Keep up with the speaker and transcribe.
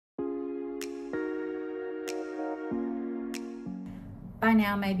By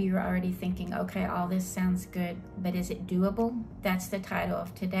now, maybe you're already thinking, okay, all this sounds good, but is it doable? That's the title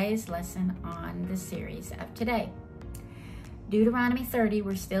of today's lesson on the series of today. Deuteronomy 30,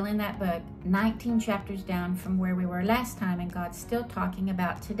 we're still in that book, 19 chapters down from where we were last time, and God's still talking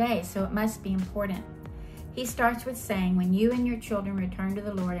about today, so it must be important. He starts with saying, when you and your children return to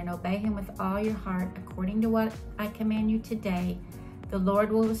the Lord and obey him with all your heart, according to what I command you today, the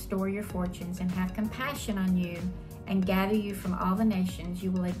Lord will restore your fortunes and have compassion on you and gather you from all the nations.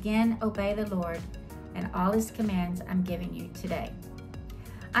 You will again obey the Lord and all his commands I'm giving you today.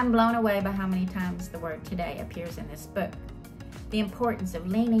 I'm blown away by how many times the word today appears in this book. The importance of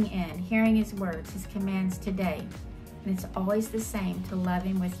leaning in, hearing his words, his commands today. And it's always the same, to love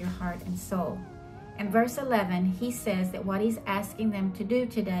him with your heart and soul. In verse 11, he says that what he's asking them to do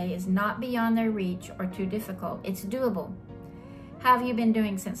today is not beyond their reach or too difficult. It's doable. How have you been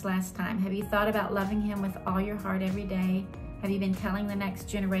doing since last time? Have you thought about loving him with all your heart every day? Have you been telling the next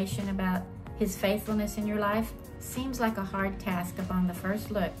generation about his faithfulness in your life? Seems like a hard task upon the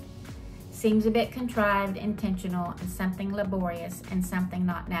first look. Seems a bit contrived, intentional, and something laborious, and something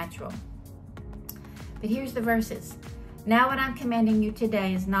not natural. But here's the verses. Now what I'm commanding you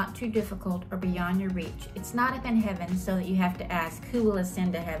today is not too difficult or beyond your reach. It's not up in heaven so that you have to ask who will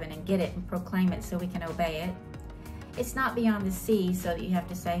ascend to heaven and get it and proclaim it so we can obey it. It's not beyond the sea so that you have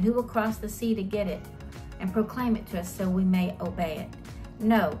to say who will cross the sea to get it and proclaim it to us so we may obey it.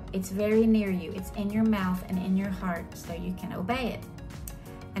 No, it's very near you. It's in your mouth and in your heart so you can obey it.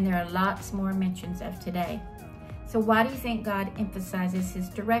 And there are lots more mentions of today. So why do you think God emphasizes his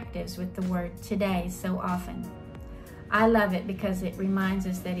directives with the word today so often? I love it because it reminds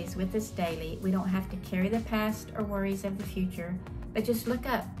us that he's with us daily. We don't have to carry the past or worries of the future, but just look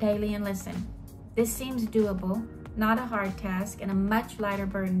up daily and listen. This seems doable, not a hard task, and a much lighter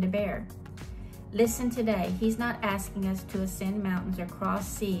burden to bear. Listen today. He's not asking us to ascend mountains or cross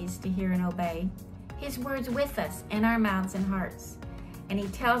seas to hear and obey. His word's with us in our mouths and hearts. And he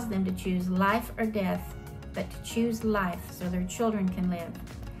tells them to choose life or death, but to choose life so their children can live.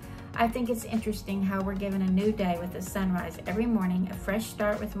 I think it's interesting how we're given a new day with the sunrise every morning, a fresh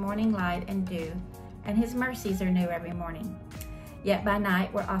start with morning light and dew, and his mercies are new every morning. Yet by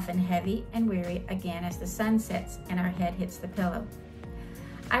night, we're often heavy and weary again as the sun sets and our head hits the pillow.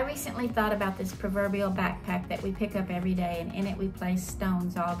 I recently thought about this proverbial backpack that we pick up every day, and in it we place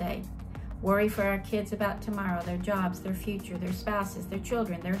stones all day. Worry for our kids about tomorrow, their jobs, their future, their spouses, their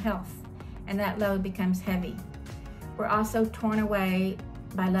children, their health, and that load becomes heavy. We're also torn away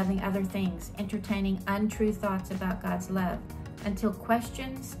by loving other things, entertaining untrue thoughts about God's love, until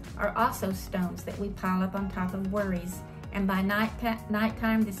questions are also stones that we pile up on top of worries. And by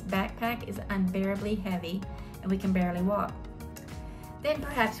nighttime, this backpack is unbearably heavy and we can barely walk. Then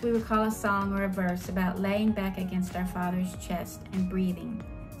perhaps we recall a song or a verse about laying back against our Father's chest and breathing.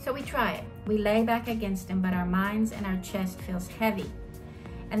 So we try it. We lay back against him, but our minds and our chest feels heavy.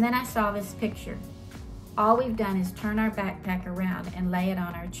 And then I saw this picture. All we've done is turn our backpack around and lay it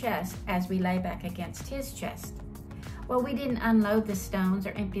on our chest as we lay back against his chest. Well, we didn't unload the stones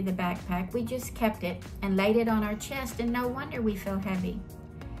or empty the backpack. We just kept it and laid it on our chest, and no wonder we feel heavy.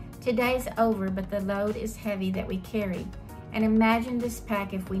 Today's over, but the load is heavy that we carry. And imagine this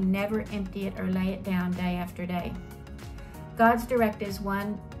pack if we never empty it or lay it down day after day. God's directives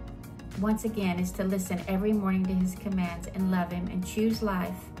once again is to listen every morning to his commands and love him and choose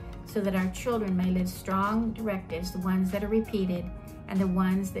life, so that our children may live strong directives, the ones that are repeated and the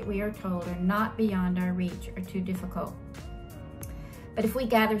ones that we are told are not beyond our reach or too difficult. But if we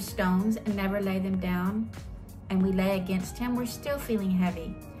gather stones and never lay them down and we lay against him, we're still feeling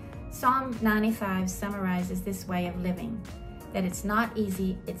heavy. Psalm 95 summarizes this way of living, that it's not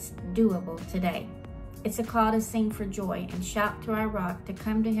easy, it's doable today. It's a call to sing for joy and shout to our rock, to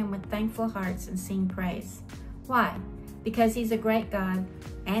come to him with thankful hearts and sing praise. Why? Because he's a great God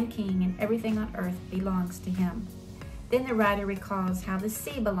and King, and everything on earth belongs to him. Then the writer recalls how the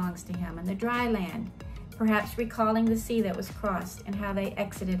sea belongs to him and the dry land, perhaps recalling the sea that was crossed and how they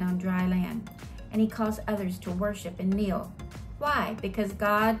exited on dry land. And he calls others to worship and kneel. Why? Because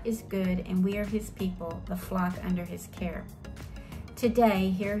God is good and we are his people, the flock under his care.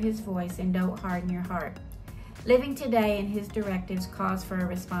 Today, hear his voice and don't harden your heart. Living today in his directives calls for a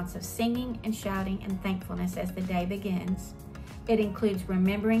response of singing and shouting and thankfulness as the day begins. It includes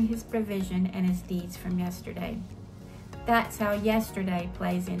remembering his provision and his deeds from yesterday. That's how yesterday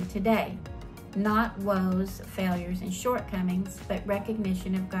plays in today. Not woes, failures, and shortcomings, but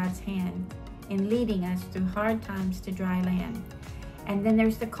recognition of God's hand in leading us through hard times to dry land. And then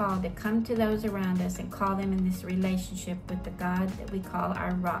there's the call to come to those around us and call them in this relationship with the God that we call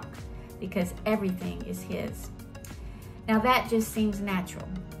our rock, because everything is his. Now that just seems natural.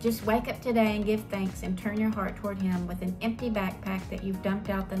 Just wake up today and give thanks and turn your heart toward Him with an empty backpack that you've dumped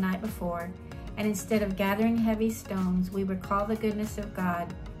out the night before. And instead of gathering heavy stones, we recall the goodness of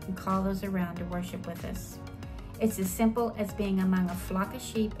God and call those around to worship with us. It's as simple as being among a flock of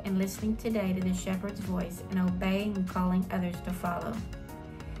sheep and listening today to the shepherd's voice and obeying and calling others to follow.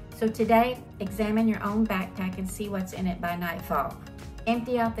 So today, examine your own backpack and see what's in it by nightfall.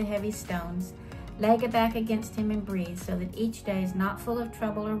 Empty out the heavy stones, leg it back against Him and breathe so that each day is not full of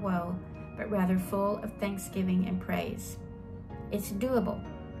trouble or woe, but rather full of thanksgiving and praise. It's doable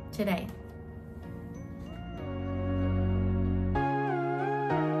today.